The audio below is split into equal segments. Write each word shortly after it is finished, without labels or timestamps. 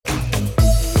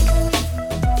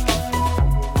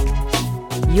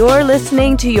You're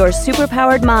listening to Your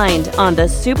Superpowered Mind on the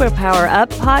Superpower Up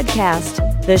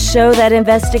podcast, the show that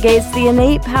investigates the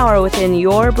innate power within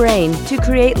your brain to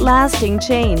create lasting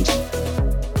change.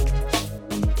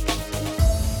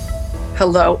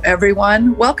 Hello,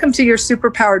 everyone. Welcome to Your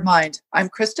Superpowered Mind. I'm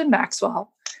Kristen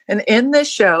Maxwell, and in this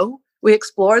show, we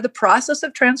explore the process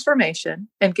of transformation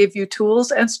and give you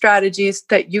tools and strategies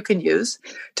that you can use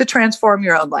to transform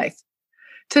your own life.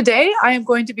 Today, I am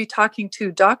going to be talking to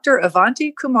Dr.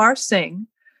 Avanti Kumar Singh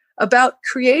about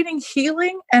creating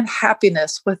healing and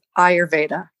happiness with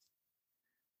Ayurveda.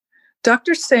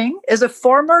 Dr. Singh is a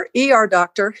former ER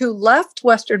doctor who left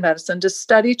Western medicine to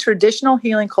study traditional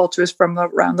healing cultures from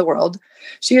around the world.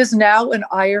 She is now an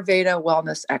Ayurveda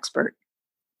wellness expert.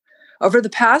 Over the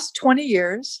past 20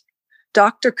 years,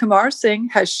 Dr. Kumar Singh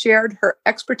has shared her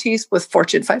expertise with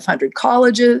Fortune 500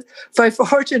 colleges,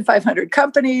 Fortune 500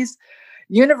 companies,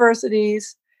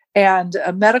 universities, and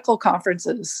medical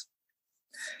conferences.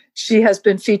 She has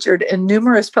been featured in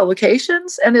numerous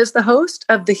publications and is the host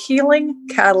of the Healing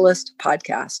Catalyst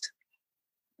podcast.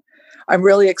 I'm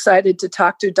really excited to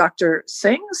talk to Dr.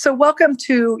 Singh. So welcome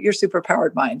to Your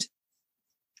Superpowered Mind.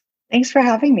 Thanks for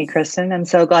having me, Kristen. I'm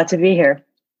so glad to be here.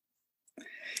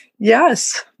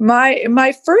 Yes.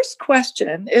 My first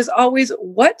question is always,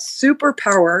 what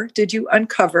superpower did you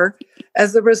uncover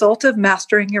as the result of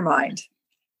mastering your mind?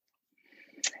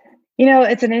 You know,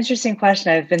 it's an interesting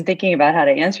question. I've been thinking about how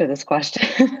to answer this question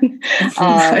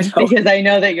because I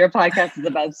know that your podcast is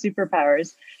about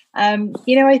superpowers.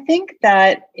 I think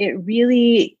that it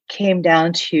really came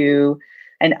down to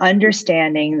an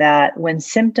understanding that when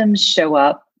symptoms show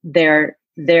up, they're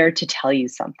there to tell you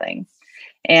something.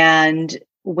 And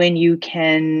when you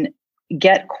can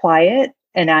get quiet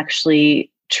and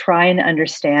actually try and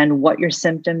understand what your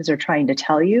symptoms are trying to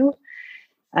tell you,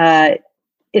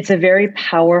 it's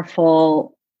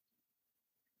powerful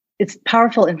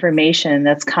information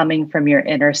that's coming from your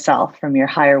inner self, from your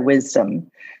higher wisdom.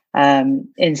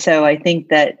 And so I think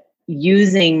that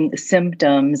using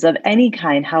symptoms of any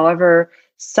kind, however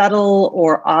subtle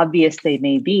or obvious they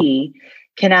may be,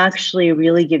 can actually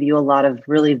really give you a lot of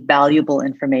really valuable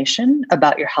information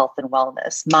about your health and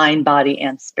wellness, mind, body,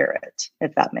 and spirit,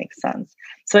 if that makes sense.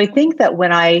 So I think that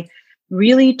when I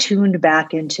really tuned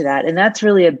back into that, and that's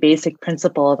really a basic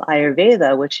principle of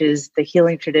Ayurveda, which is the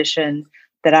healing tradition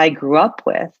that I grew up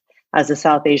with as a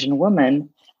South Asian woman.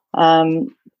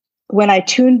 When I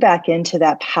tuned back into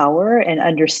that power and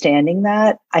understanding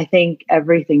that, I think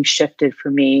everything shifted for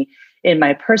me in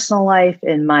my personal life,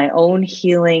 in my own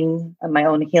healing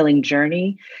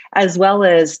journey, as well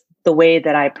as the way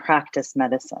that I practice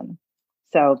medicine.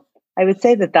 So I would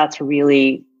say that that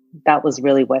was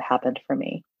really what happened for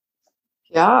me.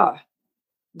 Yeah,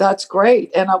 that's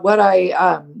great. And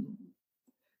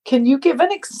can you give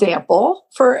an example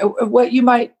for what you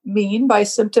might mean by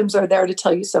symptoms are there to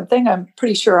tell you something? I'm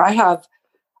pretty sure I have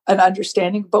an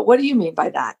understanding, but what do you mean by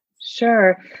that?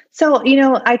 Sure. So,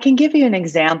 I can give you an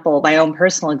example, my own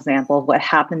personal example of what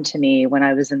happened to me when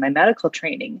I was in my medical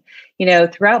training.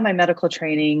 Throughout my medical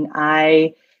training,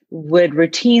 I would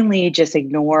routinely just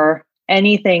ignore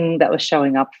anything that was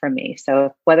showing up for me.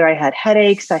 So whether I had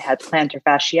headaches, I had plantar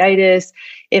fasciitis,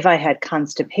 if I had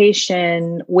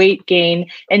constipation, weight gain,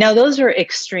 and now those are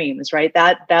extremes, right?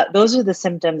 Those are the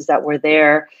symptoms that were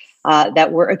there,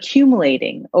 that were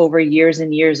accumulating over years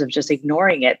and years of just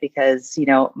ignoring it because,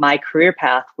 my career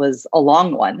path was a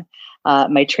long one.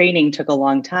 My training took a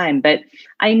long time, but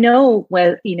I know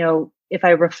if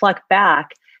I reflect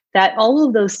back, that all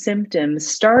of those symptoms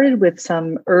started with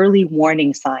some early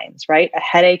warning signs, right? A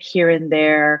headache here and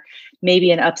there, maybe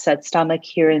an upset stomach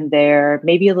here and there,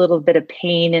 maybe a little bit of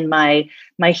pain in my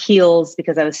heels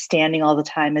because I was standing all the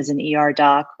time as an ER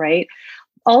doc, right?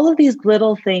 All of these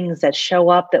little things that show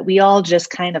up that we all just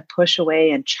kind of push away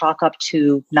and chalk up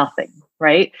to nothing,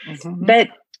 right? Mm-hmm. But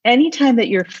anytime that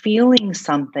you're feeling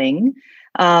something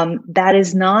that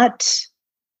is not...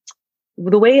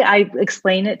 The way I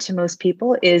explain it to most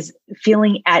people is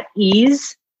feeling at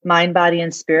ease, mind, body,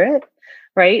 and spirit,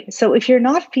 right? So if you're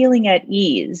not feeling at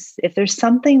ease, if there's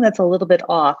something that's a little bit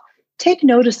off, take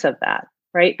notice of that,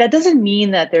 right? That doesn't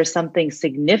mean that there's something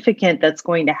significant that's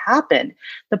going to happen.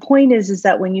 The point is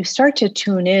that when you start to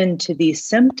tune in to these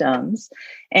symptoms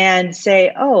and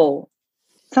say, oh,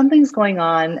 something's going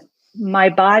on, my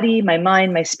body, my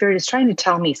mind, my spirit is trying to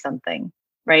tell me something,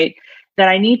 right? That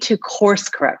I need to course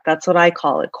correct. That's what I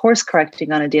call it, course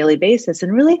correcting on a daily basis,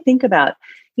 and really think about,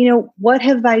 what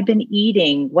have I been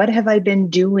eating? What have I been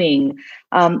doing?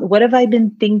 What have I been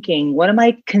thinking? What am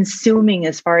I consuming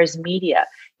as far as media?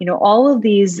 All of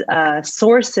these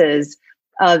sources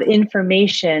of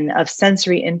information, of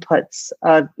sensory inputs,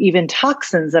 of even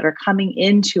toxins that are coming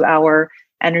into our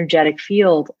energetic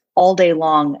field all day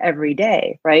long, every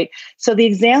day, right? So the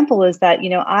example is that,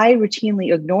 I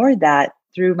routinely ignored that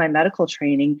through my medical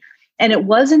training. And it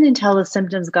wasn't until the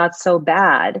symptoms got so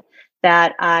bad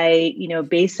that I,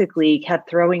 basically kept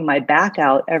throwing my back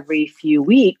out every few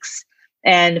weeks.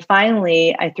 And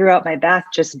finally, I threw out my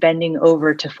back just bending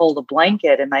over to fold a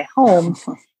blanket in my home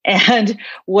and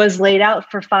was laid out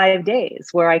for 5 days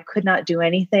where I could not do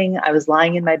anything. I was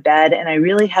lying in my bed and I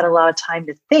really had a lot of time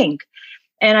to think.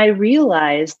 And I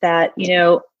realized that,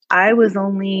 I was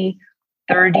only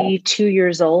 32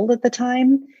 years old at the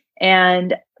time.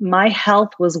 And my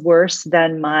health was worse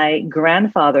than my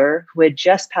grandfather, who had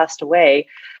just passed away,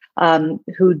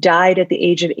 who died at the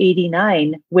age of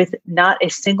 89 with not a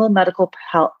single medical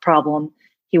problem.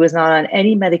 He was not on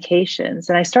any medications.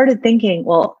 And I started thinking,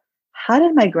 well, how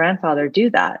did my grandfather do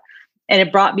that? And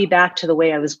it brought me back to the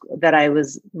way I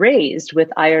was raised with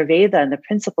Ayurveda and the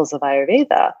principles of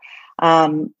Ayurveda.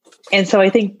 And so I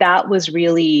think that was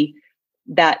really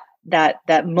that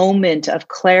moment of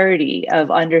clarity,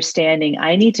 of understanding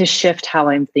I need to shift how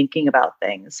I'm thinking about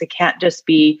things. It can't just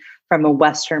be from a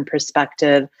Western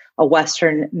perspective, a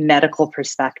Western medical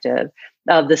perspective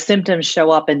of the symptoms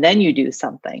show up and then you do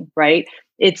something, right?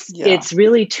 It's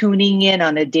really tuning in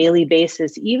on a daily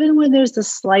basis, even when there's the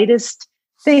slightest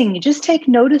thing, you just take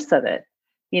notice of it.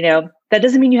 That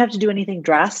doesn't mean you have to do anything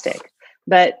drastic,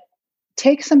 but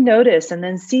take some notice and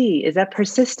then see, is that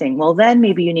persisting? Well, then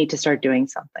maybe you need to start doing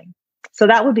something. So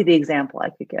that would be the example I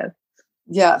could give.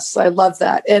 Yes, I love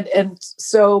that. And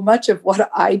so much of what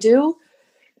I do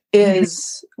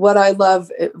is what I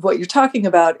love, what you're talking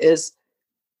about is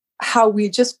how we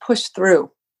just push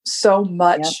through so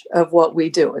much of what we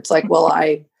do. It's like, well,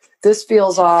 this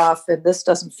feels off and this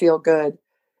doesn't feel good.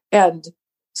 And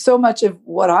so much of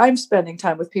what I'm spending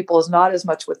time with people is not as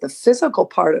much with the physical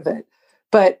part of it,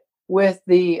 but with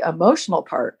the emotional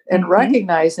part and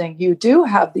recognizing you do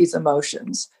have these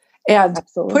emotions and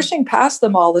pushing past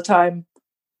them all the time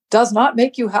does not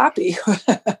make you happy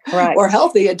or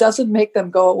healthy. It doesn't make them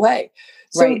go away.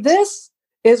 So this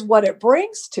is what it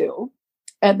brings to,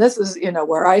 and this is,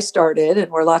 where I started and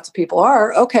where lots of people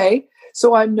are. Okay.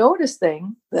 So I'm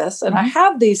noticing this and I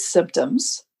have these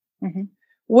symptoms.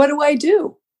 What do I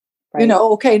do?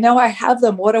 Okay, now I have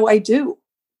them. What do I do?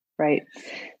 Right.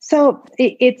 So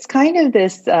it's kind of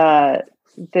this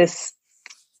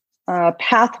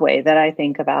pathway that I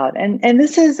think about, and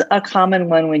this is a common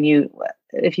one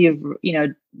if you've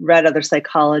read other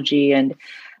psychology and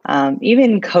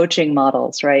even coaching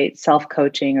models, right?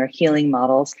 Self-coaching or healing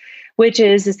models, which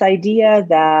is this idea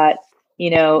that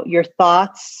your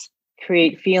thoughts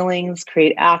create feelings,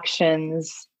 create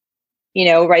actions.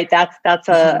 Right? That's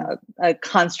a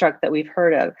construct that we've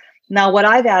heard of. Now, what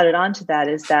I've added onto that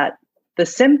is that the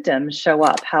symptoms show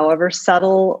up, however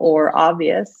subtle or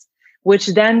obvious, which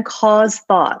then cause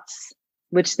thoughts,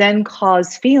 which then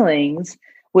cause feelings,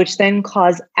 which then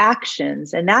cause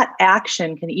actions. And that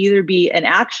action can either be an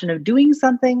action of doing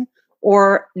something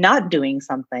or not doing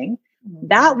something.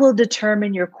 That will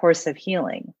determine your course of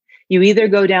healing. You either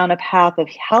go down a path of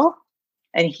health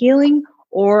and healing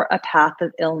or a path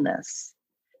of illness.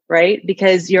 Right?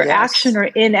 Because your action or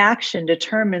inaction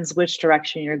determines which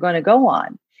direction you're going to go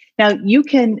on. Now, you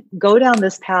can go down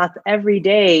this path every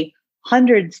day,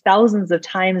 hundreds, thousands of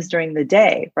times during the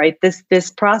day, right?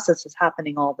 This process is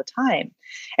happening all the time.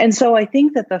 And so I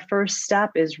think that the first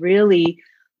step is really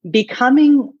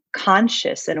becoming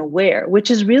conscious and aware,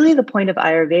 which is really the point of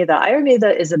Ayurveda.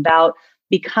 Ayurveda is about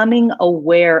becoming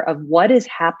aware of what is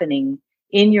happening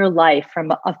in your life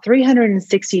from a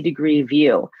 360-degree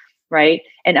view. Right?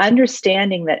 And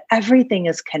understanding that everything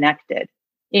is connected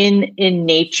in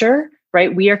nature,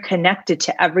 right? We are connected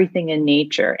to everything in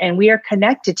nature, and we are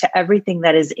connected to everything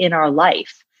that is in our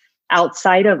life.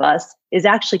 Outside of us is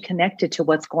actually connected to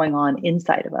what's going on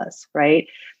inside of us, right?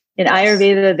 In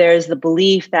Ayurveda, there's the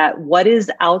belief that what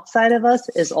is outside of us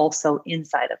is also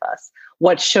inside of us.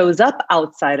 What shows up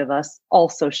outside of us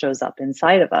also shows up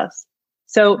inside of us.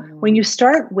 So when you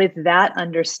start with that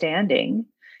understanding,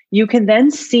 you can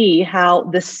then see how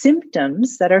the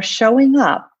symptoms that are showing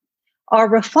up are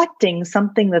reflecting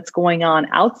something that's going on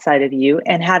outside of you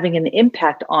and having an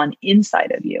impact on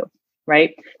inside of you,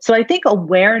 right? So I think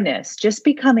awareness, just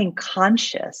becoming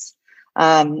conscious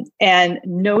and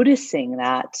noticing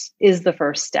that is the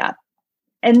first step.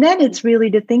 And then it's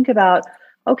really to think about,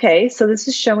 okay, so this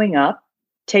is showing up,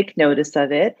 take notice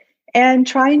of it, and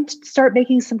try and start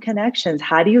making some connections.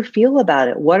 How do you feel about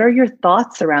it? What are your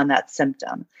thoughts around that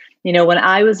symptom? When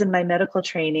I was in my medical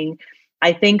training,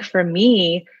 I think for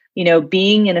me,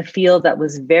 being in a field that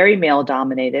was very male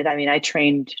dominated. I mean, I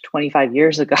trained 25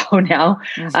 years ago now.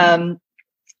 Mhm.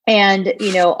 And,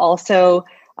 also,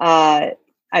 I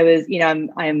was,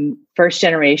 I'm first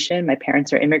generation. My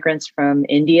parents are immigrants from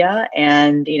India.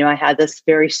 And, I had this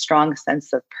very strong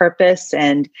sense of purpose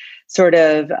and sort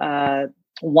of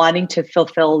wanting to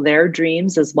fulfill their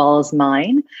dreams as well as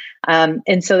mine.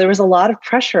 And so there was a lot of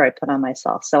pressure I put on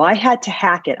myself. So I had to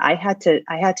hack it. I had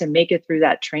to make it through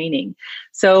that training.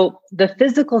 So the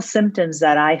physical symptoms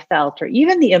that I felt, or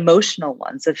even the emotional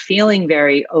ones of feeling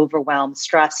very overwhelmed,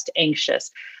 stressed, anxious,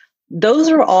 those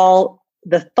are all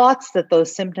the thoughts that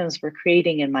those symptoms were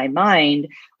creating in my mind.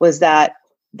 Was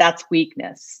that's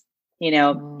weakness.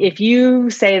 If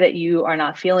you say that you are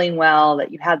not feeling well,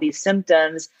 that you have these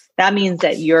symptoms, that means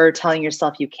that you're telling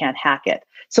yourself you can't hack it.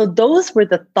 So those were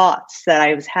the thoughts that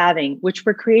I was having, which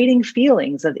were creating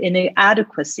feelings of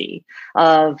inadequacy,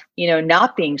 of,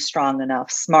 not being strong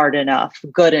enough, smart enough,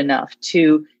 good enough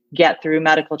to get through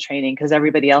medical training because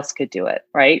everybody else could do it.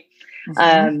 Right.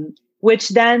 Mhm. Which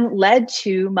then led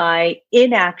to my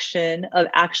inaction of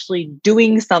actually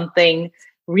doing something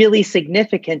really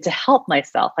significant to help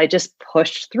myself. I just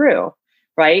pushed through,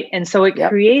 right? And so it Yep.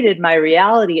 created my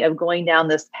reality of going down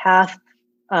this path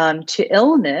to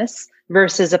illness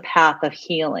versus a path of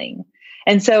healing.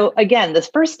 And so again, the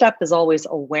first step is always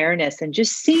awareness and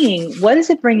just seeing, what is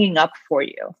it bringing up for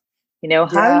you? How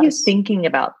are you Yes. thinking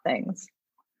about things?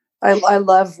 I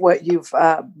love what you've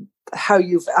how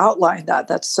you've outlined that.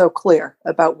 That's so clear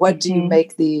about what do you Mm-hmm.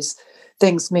 make these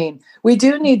things mean. We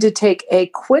do need to take a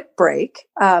quick break.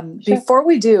 Sure. Before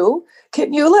we do,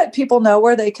 can you let people know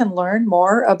where they can learn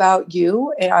more about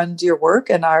you and your work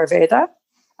in Ayurveda?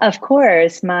 Of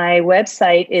course, my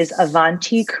website is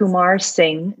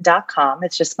avantikumarsingh.com.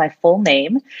 It's just my full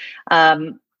name.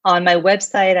 On my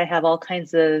website, I have all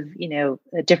kinds of,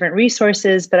 different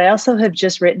resources, but I also have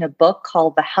just written a book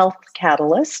called The Health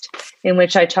Catalyst, in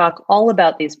which I talk all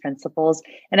about these principles.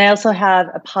 And I also have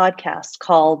a podcast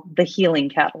called The Healing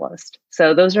Catalyst.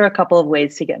 So those are a couple of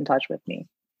ways to get in touch with me.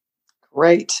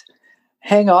 Great.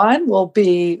 Hang on. We'll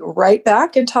be right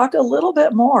back and talk a little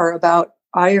bit more about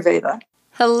Ayurveda.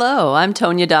 Hello, I'm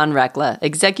Tonya Dawn Rekla,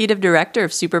 Executive Director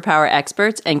of Superpower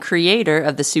Experts and creator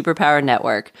of the Superpower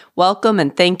Network. Welcome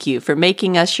and thank you for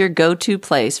making us your go-to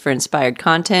place for inspired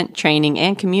content, training,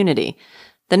 and community.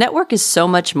 The network is so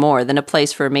much more than a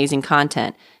place for amazing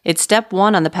content. It's step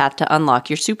one on the path to unlock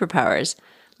your superpowers.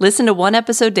 Listen to one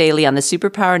episode daily on the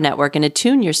Superpower Network and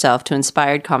attune yourself to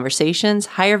inspired conversations,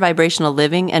 higher vibrational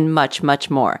living, and much, much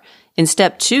more. In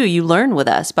step 2, you learn with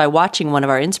us by watching one of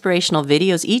our inspirational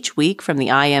videos each week from the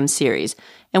I Am series.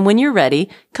 And when you're ready,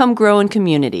 come grow in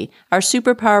community. Our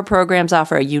superpower programs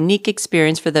offer a unique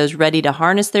experience for those ready to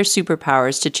harness their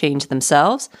superpowers to change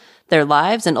themselves, their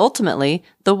lives, and ultimately,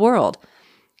 the world.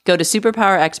 Go to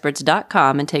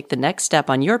superpowerexperts.com and take the next step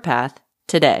on your path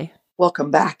today.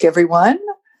 Welcome back, everyone.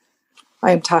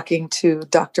 I am talking to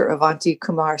Dr. Avanti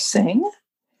Kumar Singh.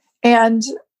 And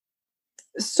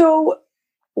so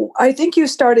I think you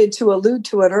started to allude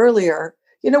to it earlier.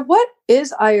 What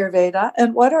is Ayurveda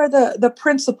and what are the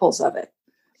principles of it?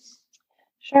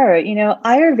 Sure.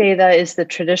 Ayurveda is the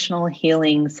traditional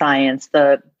healing science,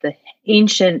 the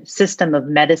ancient system of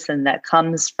medicine that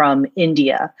comes from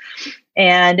India.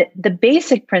 And the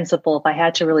basic principle, if I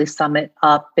had to really sum it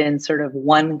up in sort of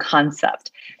one concept,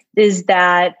 is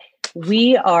that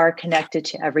we are connected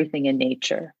to everything in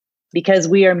nature because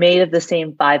we are made of the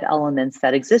same 5 elements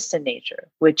that exist in nature,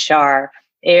 which are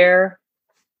air,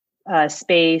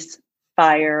 space,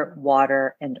 fire,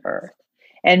 water, and earth.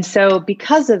 And so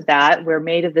because of that, we're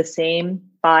made of the same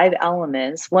 5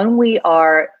 elements. When we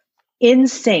are in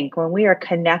sync, when we are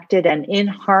connected and in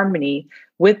harmony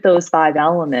with those 5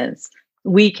 elements,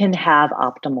 we can have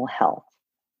optimal health.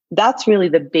 That's really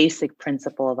the basic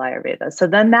principle of Ayurveda. So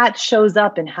then that shows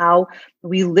up in how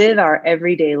we live our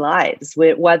everyday lives,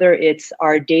 whether it's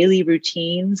our daily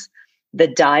routines, the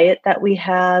diet that we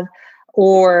have,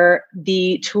 or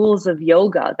the tools of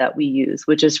yoga that we use,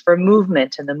 which is for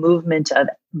movement and the movement of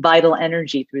vital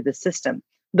energy through the system.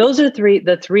 Those are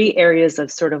the three areas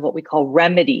of sort of what we call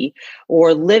remedy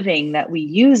or living that we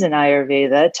use in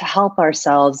Ayurveda to help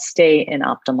ourselves stay in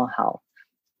optimal health.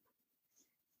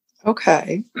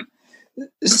 Okay.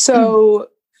 So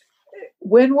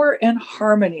when we're in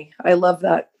harmony, I love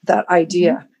that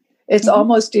idea. Mm-hmm. It's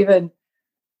almost even,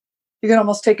 you can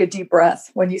almost take a deep breath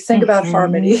when you think about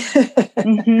harmony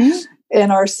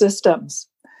in our systems.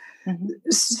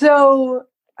 So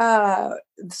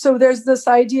there's this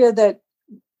idea that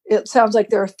it sounds like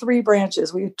there are 3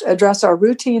 branches. We address our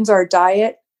routines, our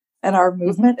diet, and our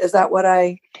movement. Is that what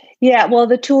I... Yeah, well,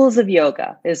 the tools of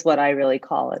yoga is what I really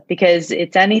call it, because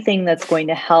it's anything that's going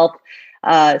to help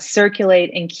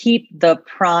circulate and keep the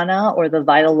prana, or the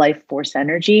vital life force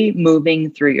energy,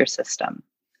 moving through your system.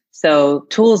 So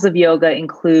tools of yoga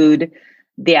include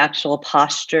the actual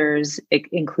postures. It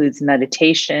includes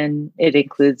meditation. It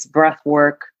includes breath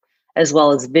work, as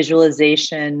well as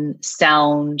visualization,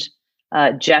 sound,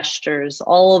 gestures,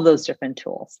 all of those different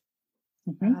tools.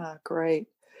 Great.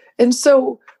 And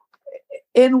so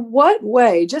in what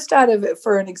way, just out of it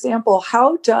for an example,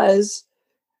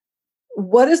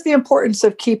 what is the importance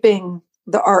of keeping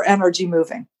our energy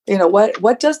moving?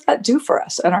 What does that do for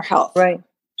us and our health? Right.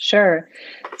 Sure.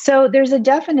 So there's a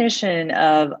definition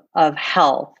of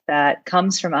health that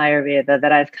comes from Ayurveda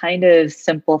that I've kind of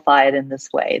simplified in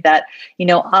this way, that,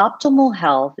 optimal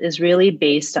health is really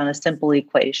based on a simple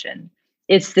equation.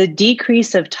 It's the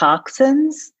decrease of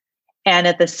toxins, and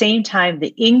at the same time,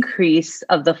 the increase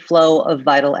of the flow of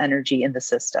vital energy in the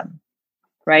system.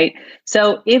 Right.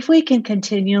 So if we can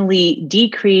continually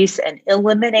decrease and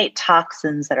eliminate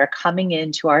toxins that are coming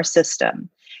into our system,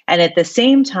 and at the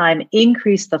same time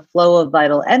increase the flow of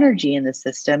vital energy in the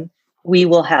system, we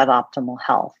will have optimal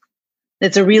health.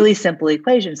 It's a really simple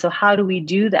equation. So how do we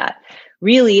do that?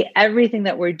 Really, everything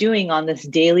that we're doing on this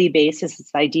daily basis,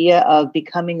 this idea of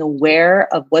becoming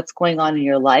aware of what's going on in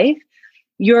your life,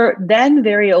 you're then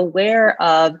very aware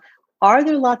of, are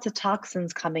there lots of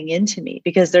toxins coming into me?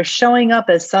 Because they're showing up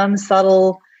as some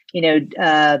subtle,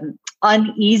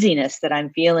 uneasiness that I'm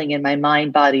feeling in my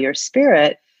mind, body, or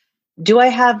spirit. Do I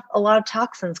have a lot of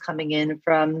toxins coming in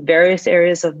from various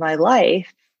areas of my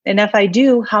life? And if I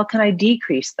do, how can I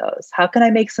decrease those? How can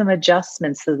I make some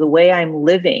adjustments to the way I'm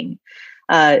living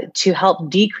to help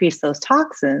decrease those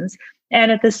toxins?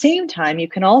 And at the same time, you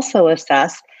can also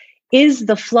assess, is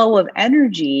the flow of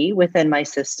energy within my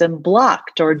system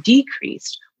blocked or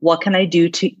decreased? What can I do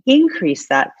to increase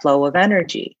that flow of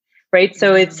energy? Right.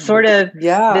 So it's sort of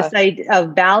this idea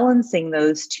of balancing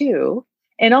those two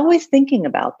and always thinking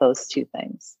about those two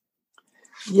things.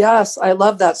 Yes, I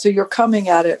love that. So you're coming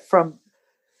at it from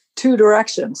two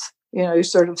directions, you're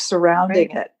sort of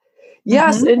surrounding it.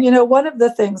 Yes. Mm-hmm. And, one of the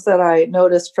things that I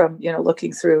noticed from,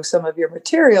 looking through some of your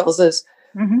materials is,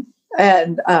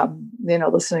 and,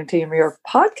 listening to your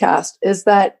podcast, is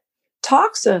that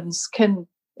toxins can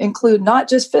include not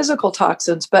just physical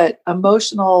toxins, but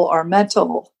emotional or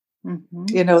mental,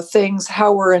 things,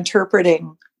 how we're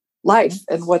interpreting life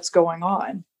and what's going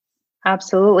on.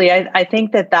 Absolutely. I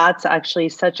think that that's actually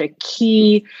such a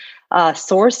key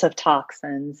source of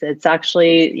toxins. It's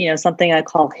actually, something I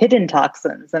call hidden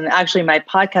toxins. And actually my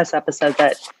podcast episode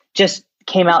that just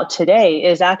came out today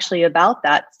is actually about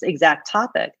that exact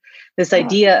topic. This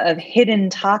idea of hidden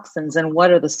toxins and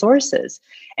what are the sources.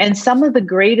 And some of the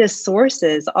greatest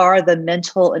sources are the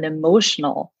mental and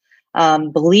emotional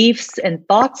beliefs and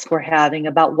thoughts we're having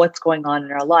about what's going on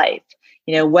in our life.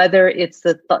 Whether it's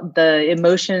the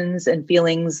emotions and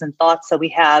feelings and thoughts that we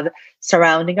have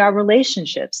surrounding our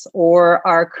relationships or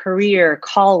our career,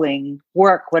 calling,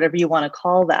 work, whatever you want to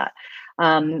call that,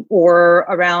 or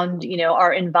around,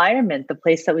 our environment, the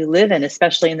place that we live in,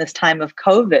 especially in this time of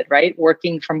COVID, right?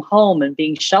 Working from home and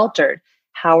being sheltered.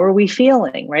 How are we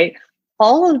feeling, right?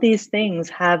 All of these things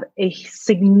have a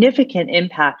significant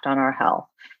impact on our health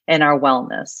and our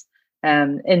wellness.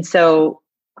 And so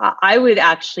I would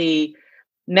actually,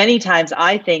 many times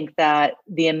I think that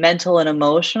the mental and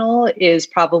emotional is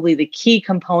probably the key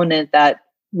component that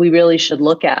we really should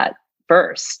look at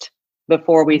first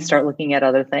before we start looking at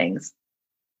other things.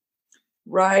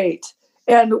 Right.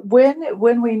 And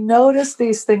when we notice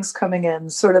these things coming in,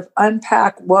 sort of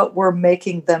unpack what we're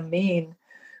making them mean,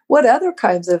 what other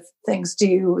kinds of things do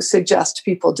you suggest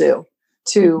people do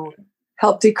to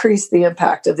help decrease the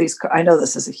impact of these? I know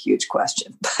this is a huge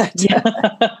question, but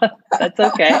that's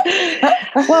okay.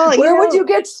 Well, where would you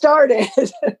get started?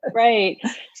 Right.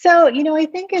 So, I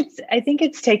think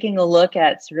it's taking a look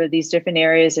at sort of these different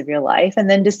areas of your life and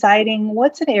then deciding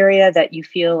what's an area that you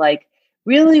feel like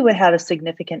really would have a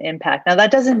significant impact. Now,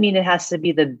 that doesn't mean it has to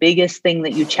be the biggest thing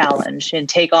that you challenge and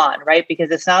take on, right?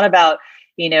 Because it's not about,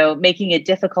 making it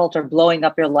difficult or blowing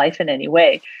up your life in any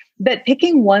way, but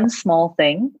picking one small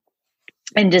thing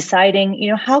and deciding,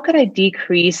 how could I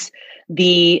decrease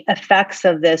the effects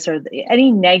of this or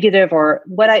any negative or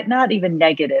not even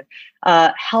negative,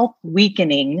 health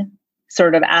weakening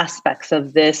sort of aspects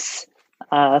of this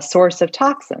source of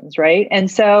toxins, right?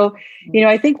 And so,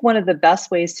 I think one of the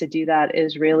best ways to do that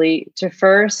is really to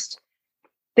first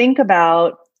think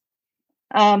about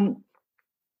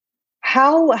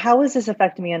how is this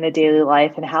affecting me on a daily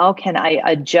life, and how can I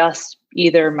adjust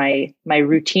either my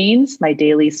routines, my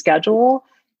daily schedule,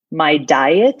 my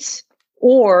diet,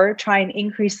 or try and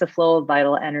increase the flow of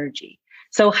vital energy.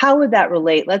 So how would that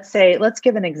relate? Let's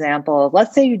give an example.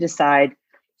 Let's say you decide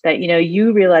that,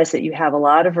 you realize that you have a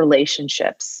lot of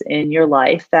relationships in your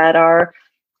life that are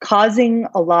causing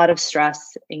a lot of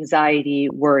stress, anxiety,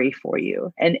 worry for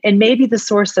you. And maybe the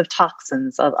source of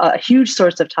toxins, a huge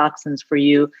source of toxins for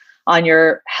you on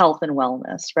your health and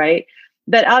wellness, right?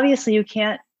 But obviously you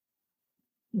can't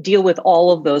deal with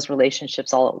all of those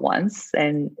relationships all at once.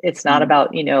 And it's not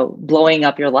about, blowing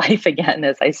up your life again,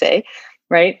 as I say,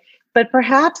 right? But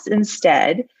perhaps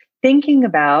instead thinking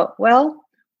about, well,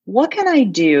 what can I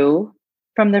do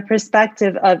from the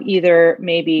perspective of either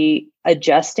maybe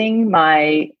adjusting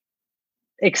my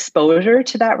exposure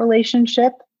to that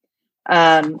relationship,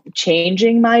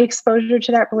 changing my exposure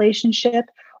to that relationship,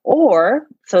 or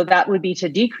so that would be to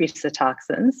decrease the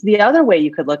toxins. The other way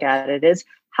you could look at it is,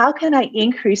 how can I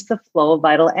increase the flow of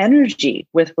vital energy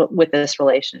with this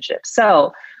relationship?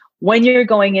 So when you're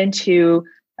going into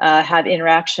have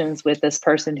interactions with this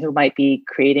person who might be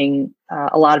creating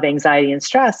a lot of anxiety and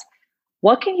stress,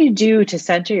 what can you do to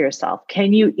center yourself?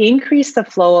 Can you increase the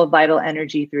flow of vital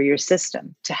energy through your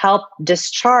system to help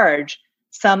discharge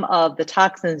some of the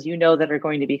toxins that are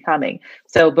going to be coming?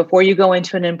 So before you go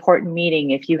into an important meeting,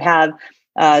 if you have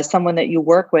someone that you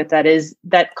work with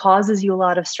that causes you a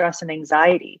lot of stress and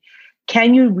anxiety,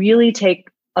 can you really take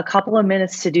a couple of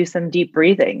minutes to do some deep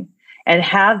breathing and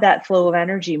have that flow of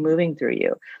energy moving through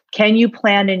you? Can you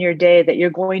plan in your day that you're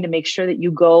going to make sure that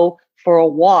you go for a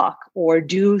walk or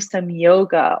do some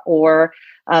yoga or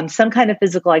some kind of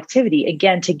physical activity,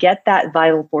 again, to get that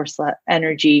vital force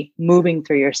energy moving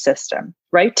through your system,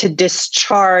 right? To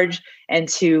discharge and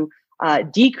to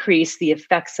decrease the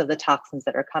effects of the toxins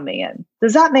that are coming in.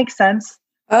 Does that make sense?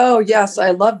 Oh, yes. I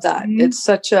love that. Mm-hmm. It's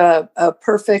such a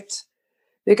perfect,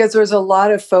 because there's a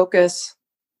lot of focus,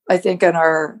 I think, in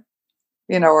our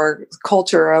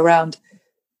culture around,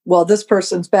 well, this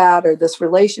person's bad or this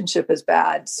relationship is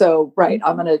bad. So, right,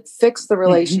 I'm going to fix the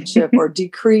relationship or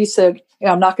decrease it.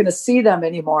 I'm not going to see them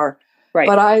anymore. Right.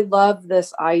 But I love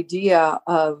this idea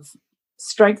of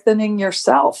strengthening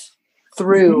yourself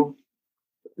through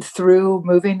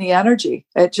moving the energy.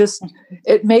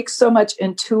 It makes so much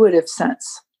intuitive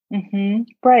sense. Mm-hmm.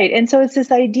 Right. And so it's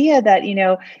this idea that,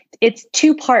 it's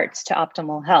two parts to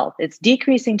optimal health. It's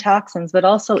decreasing toxins, but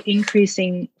also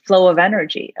increasing flow of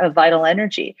energy, of vital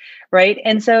energy, right?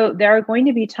 And so there are going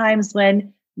to be times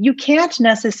when you can't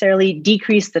necessarily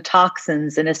decrease the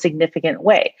toxins in a significant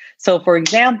way. So for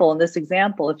example, in this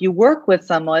example, if you work with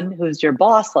someone who's your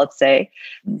boss, let's say,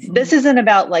 this isn't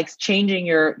about like changing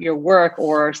your work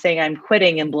or saying I'm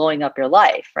quitting and blowing up your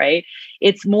life, right?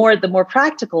 It's the more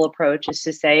practical approach is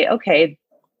to say, okay,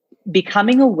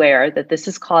 becoming aware that this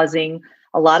is causing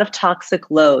a lot of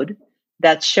toxic load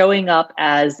that's showing up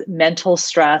as mental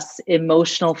stress,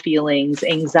 emotional feelings,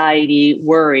 anxiety,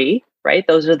 worry, right?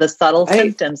 Those are the subtle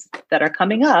symptoms that are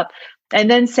coming up.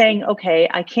 And then saying, okay,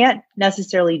 I can't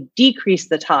necessarily decrease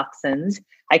the toxins.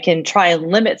 I can try and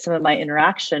limit some of my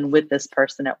interaction with this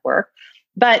person at work.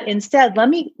 But instead, let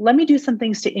me do some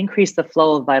things to increase the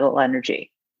flow of vital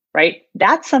energy, right?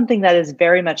 That's something that is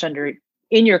very much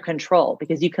in your control,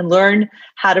 because you can learn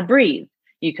how to breathe.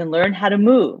 You can learn how to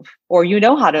move, or you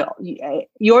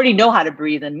already know how to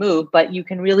breathe and move, but you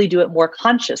can really do it more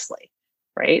consciously,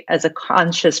 right? As a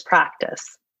conscious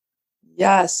practice.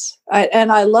 Yes.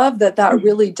 I love that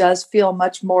really does feel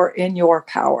much more in your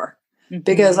power,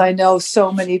 because I know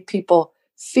so many people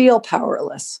feel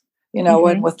powerless,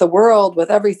 and with the world, with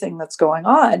everything that's going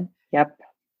on. Yep.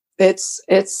 It's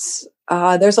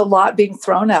there's a lot being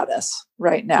thrown at us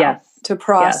right now to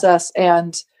process,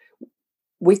 and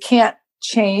we can't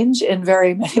change in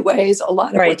very many ways a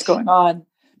lot of what's going on.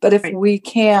 But if we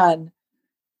can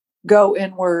go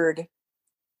inward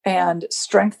and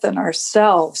strengthen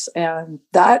ourselves, and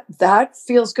that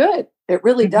feels good. It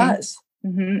really does.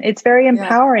 Mm-hmm. It's very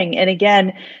empowering. And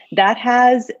again, that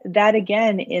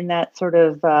in that sort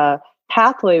of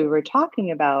pathway we were talking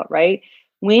about, right?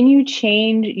 When you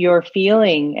change your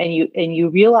feeling and you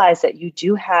realize that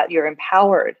you're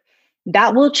empowered,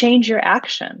 that will change your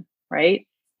action, right?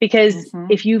 Because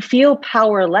if you feel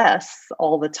powerless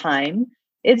all the time,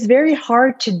 it's very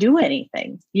hard to do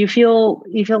anything. You feel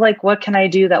like, what can I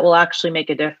do that will actually make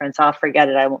a difference? I'll forget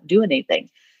it. I won't do anything.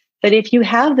 But if you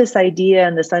have this idea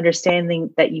and this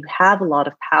understanding that you have a lot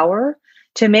of power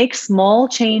to make small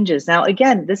changes. Now,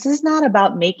 again, this is not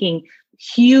about making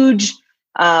huge,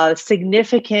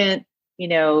 significant,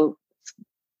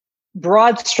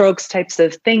 broad strokes types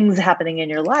of things happening in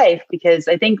your life, because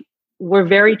I think we're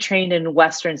very trained in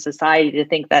Western society to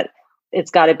think that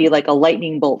it's got to be like a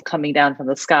lightning bolt coming down from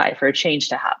the sky for a change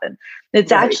to happen.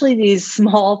 It's Right. actually these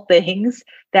small things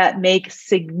that make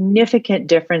significant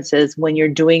differences when you're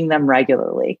doing them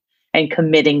regularly and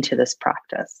committing to this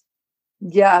practice.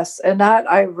 Yes. And that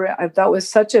that was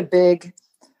such a big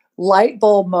light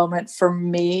bulb moment for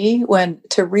me when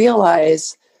to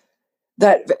realize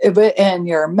that in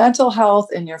your mental health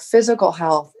and your physical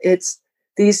health, it's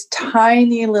these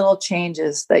tiny little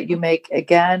changes that you make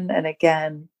again and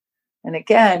again and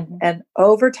again. Mm-hmm. And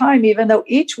over time, even though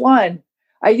each one,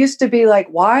 I used to be like,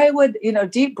 why would,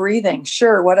 deep breathing,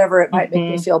 sure, whatever, it might make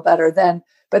me feel better then,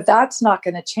 but that's not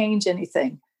going to change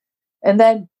anything. And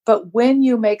then, but when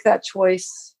you make that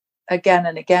choice again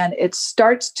and again, it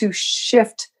starts to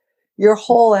shift your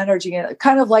whole energy,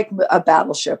 kind of like a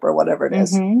battleship or whatever it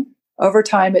is. Mm-hmm. Over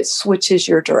time, it switches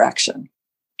your direction.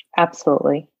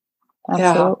 Absolutely.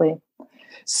 Absolutely. Yeah.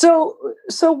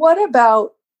 So what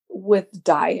about with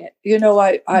diet?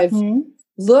 I've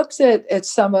looked at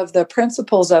some of the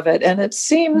principles of it, and it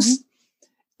seems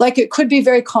like it could be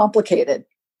very complicated.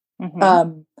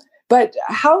 But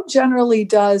how generally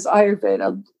does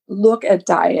Ayurveda look at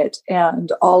diet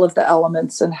and all of the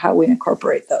elements and how we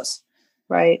incorporate those?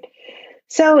 Right.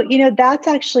 So, that's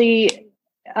actually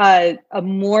that's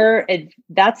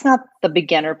not the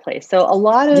beginner place. So a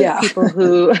lot of people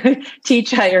who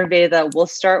teach Ayurveda will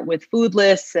start with food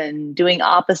lists and doing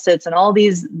opposites and all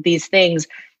these things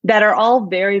that are all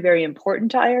very, very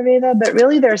important to Ayurveda, but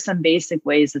really there are some basic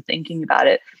ways of thinking about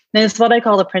it. And it's what I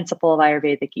call the principle of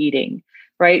Ayurvedic eating,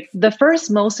 right? The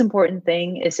first most important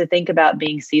thing is to think about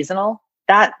being seasonal.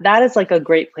 That is like a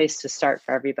great place to start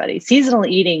for everybody. Seasonal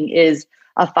eating is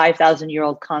a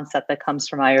 5,000-year-old concept that comes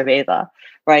from Ayurveda,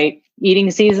 right?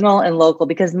 Eating seasonal and local,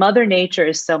 because Mother Nature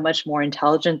is so much more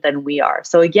intelligent than we are.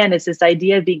 So again, it's this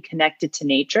idea of being connected to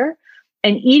nature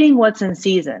and eating what's in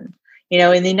season.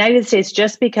 In the United States,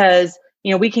 just because,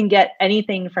 we can get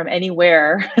anything from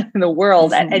anywhere in the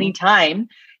world at any time,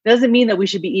 doesn't mean that we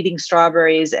should be eating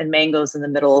strawberries and mangoes in the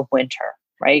middle of winter,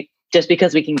 right? Just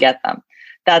because we can get them.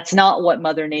 That's not what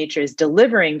Mother Nature is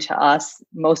delivering to us,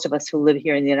 most of us who live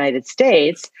here in the United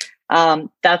States.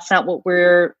 That's not what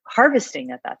we're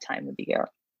harvesting at that time of the year.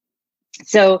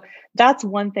 So that's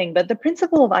one thing. But the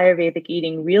principle of Ayurvedic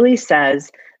eating really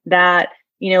says that,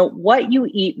 what you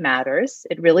eat matters.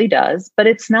 It really does, but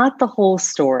it's not the whole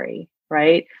story,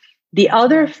 right? The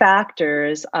other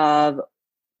factors of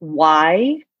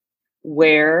why,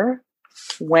 where,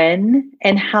 when,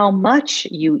 and how much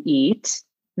you eat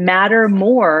matter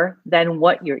more than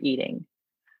what you're eating.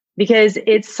 Because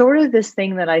it's sort of this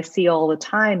thing that I see all the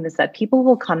time is that people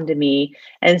will come to me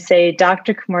and say,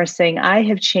 Dr. Kumar Singh, I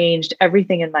have changed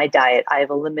everything in my diet. I've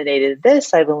eliminated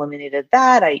this, I've eliminated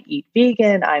that, I eat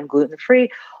vegan, I'm gluten-free,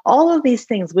 all of these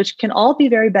things, which can all be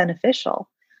very beneficial,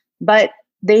 but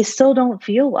they still don't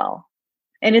feel well.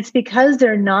 And it's because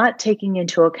they're not taking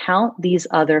into account these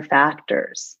other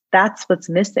factors. That's what's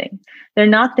missing. They're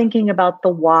not thinking about the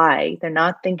why. They're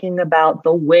not thinking about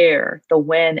the where, the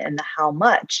when, and the how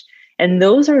much. And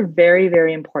those are very,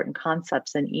 very important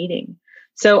concepts in eating.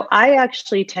 So I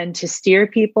actually tend to steer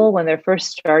people when they're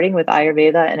first starting with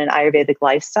Ayurveda and an Ayurvedic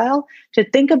lifestyle to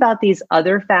think about these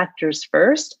other factors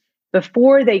first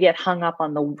before they get hung up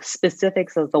on the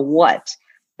specifics of the what.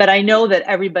 But I know that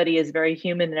everybody is very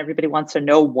human and everybody wants to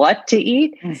know what to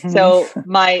eat. So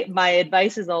my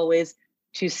advice is always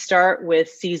to start with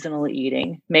seasonal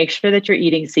eating. Make sure that you're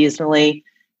eating seasonally.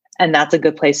 And that's a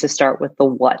good place to start with the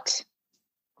what,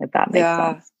 if that makes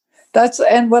sense.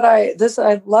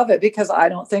 I love it because I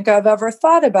don't think I've ever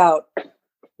thought about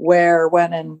where,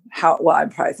 when, and how. Well, I'm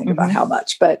probably thinking about how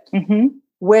much, but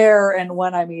where and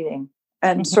when I'm eating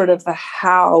and sort of the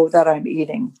how that I'm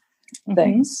eating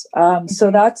things.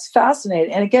 So that's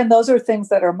fascinating. And again, those are things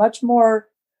that are much more,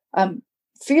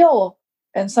 feel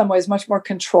in some ways much more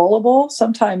controllable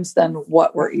sometimes than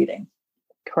what we're eating.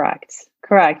 Correct.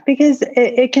 Because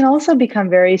it can also become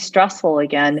very stressful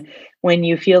again when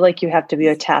you feel like you have to be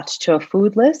attached to a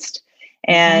food list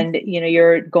and,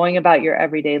 you're going about your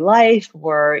everyday life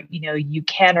or, you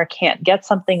can or can't get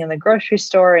something in the grocery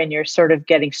store and you're sort of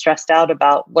getting stressed out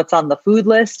about what's on the food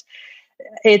list.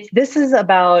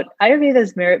 Ayurveda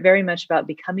is very much about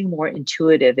becoming more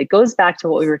intuitive. It goes back to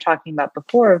what we were talking about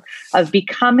before of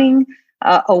becoming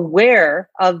aware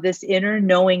of this inner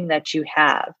knowing that you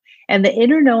have. And the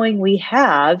inner knowing we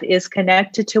have is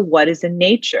connected to what is in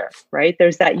nature, right?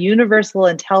 There's that universal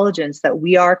intelligence that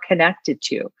we are connected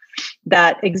to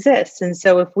that exists. And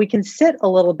so if we can sit a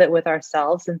little bit with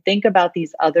ourselves and think about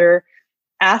these other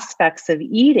aspects of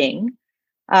eating,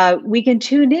 we can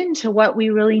tune into what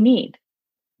we really need.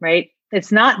 Right?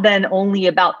 It's not then only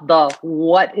about the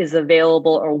what is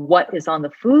available or what is on the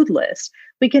food list.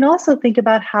 We can also think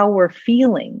about how we're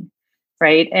feeling,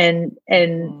 right? And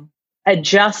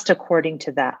adjust according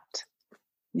to that.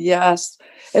 Yes.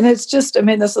 And it's just, I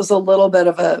mean, this is a little bit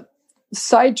of a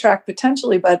sidetrack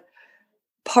potentially, but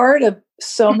part of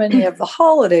so many of the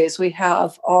holidays we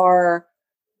have are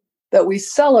that we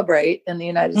celebrate in the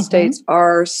United States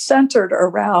are centered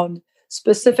around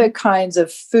specific kinds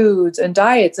of foods and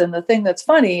diets. And the thing that's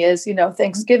funny is,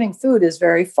 Thanksgiving food is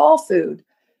very fall food,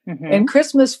 and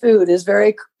Christmas food is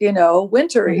very,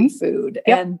 wintry food,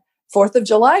 and 4th of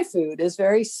July food is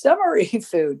very summery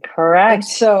food. Correct. And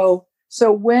so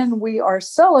when we are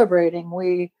celebrating,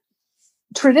 we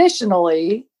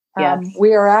traditionally,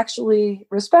 we are actually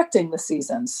respecting the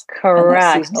seasons.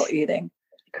 Correct. And the seasonal eating.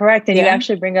 Correct. And you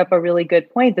actually bring up a really good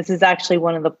point. This is actually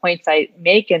one of the points I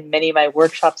make in many of my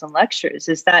workshops and lectures,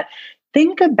 is that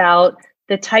think about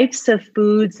the types of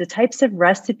foods, the types of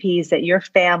recipes that your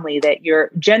family, that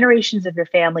your generations of your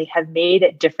family have made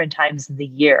at different times of the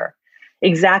year.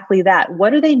 Exactly that.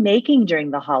 What are they making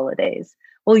during the holidays?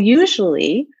 Well,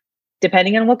 usually,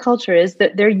 depending on what culture is,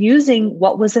 that they're using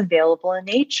what was available in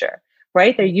nature,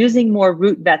 right? They're using more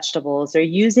root vegetables. They're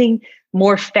using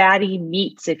more fatty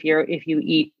meats if you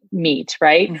eat meat,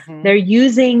 right? They're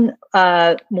using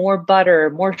more butter,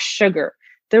 more sugar.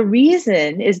 The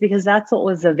reason is because that's what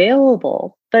was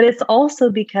available, but it's also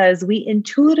because we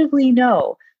intuitively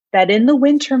know that in the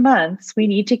winter months, we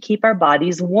need to keep our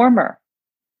bodies warmer.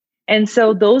 And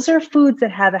so those are foods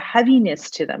that have a heaviness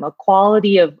to them, a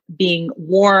quality of being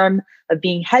warm, of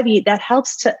being heavy, that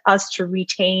helps us to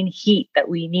retain heat that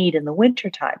we need in the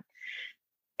wintertime.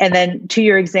 And then to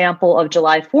your example of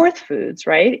July 4th foods,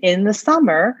 right? In the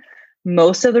summer,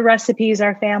 most of the recipes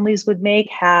our families would make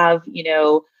have,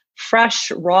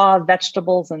 fresh, raw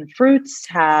vegetables and fruits,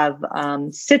 have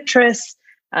citrus,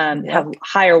 have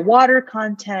higher water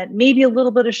content, maybe a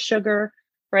little bit of sugar,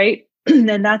 right?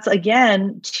 And that's,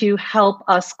 again, to help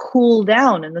us cool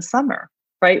down in the summer,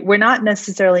 right? We're not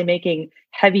necessarily making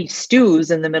heavy stews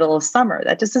in the middle of summer.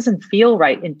 That just doesn't feel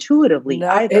right intuitively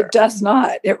either. It does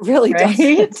not. It really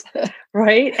doesn't.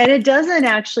 Right. And it doesn't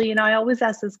actually, I always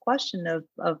ask this question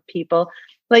of people,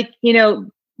 like,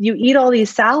 you eat all these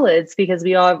salads because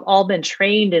we have all been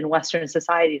trained in Western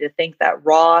society to think that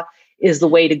raw is the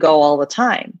way to go all the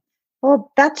time.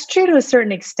 Well, that's true to a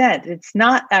certain extent. It's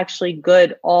not actually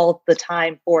good all the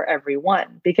time for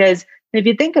everyone, because if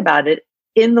you think about it,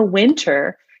 in the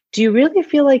winter, do you really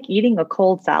feel like eating a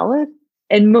cold salad?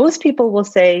 And most people will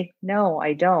say, no,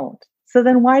 I don't. So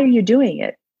then why are you doing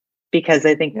it? Because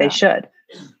I think they should,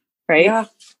 right? Yeah,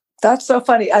 that's so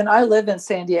funny. And I live in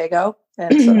San Diego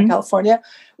and Southern California,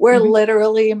 where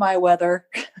literally our weather,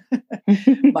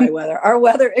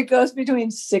 it goes between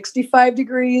 65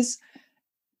 degrees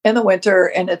in the winter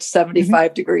and it's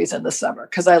 75 degrees in the summer,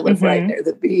 because I live right near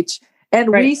the beach.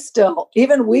 And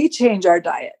we change our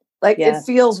diet. Like it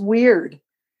feels weird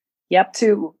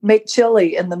to make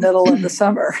chili in the middle of the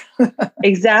summer.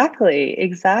 Exactly.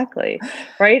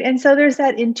 Right. And so there's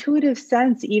that intuitive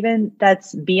sense, even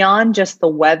that's beyond just the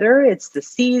weather. It's the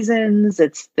seasons.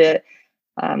 It's the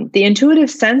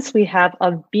intuitive sense we have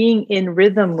of being in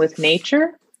rhythm with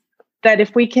nature, that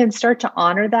if we can start to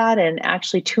honor that and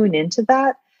actually tune into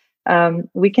that,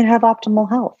 we can have optimal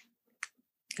health.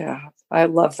 Yeah, I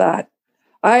love that.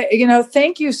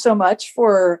 Thank you so much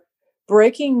for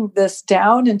breaking this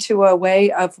down into a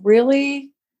way of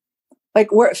really, like,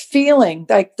 we're feeling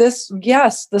like this.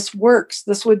 Yes, this works.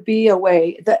 This would be a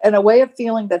way of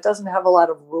feeling that doesn't have a lot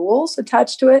of rules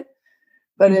attached to it,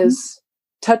 but is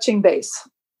touching base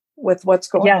with what's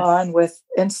going on with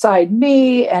inside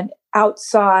me and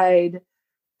outside,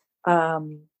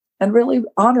 and really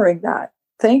honoring that.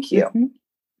 Thank you.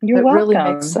 You're welcome. Really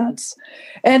makes sense.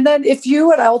 And then if you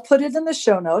would, I'll put it in the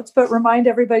show notes, but remind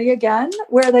everybody again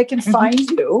where they can find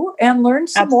you and learn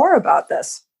some more about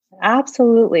this.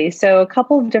 Absolutely. So a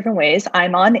couple of different ways.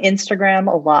 I'm on Instagram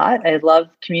a lot. I love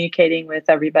communicating with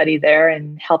everybody there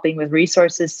and helping with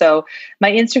resources. So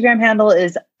my Instagram handle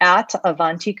is at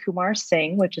Avanti Kumar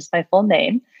Singh, which is my full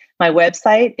name. My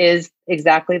website is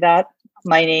exactly that,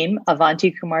 my name,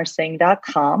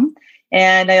 avantikumarsingh.com.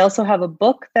 And I also have a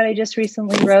book that I just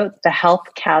recently wrote, The Health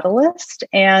Catalyst,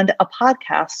 and a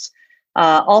podcast,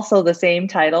 also the same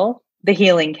title, The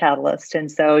Healing Catalyst.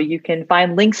 And so you can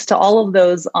find links to all of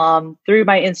those through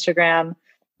my Instagram,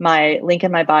 my link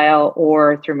in my bio,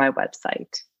 or through my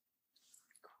website.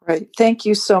 Great. Thank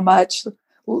you so much.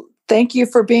 Thank you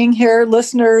for being here,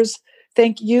 listeners.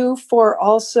 Thank you for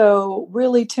also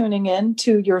really tuning in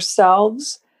to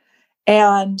yourselves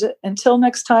And until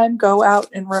next time, go out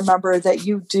and remember that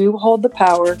you do hold the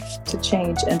power to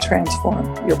change and transform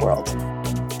your world.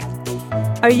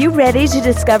 Are you ready to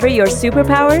discover your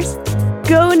superpowers?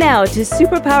 Go now to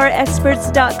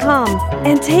superpowerexperts.com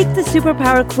and take the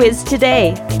superpower quiz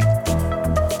today.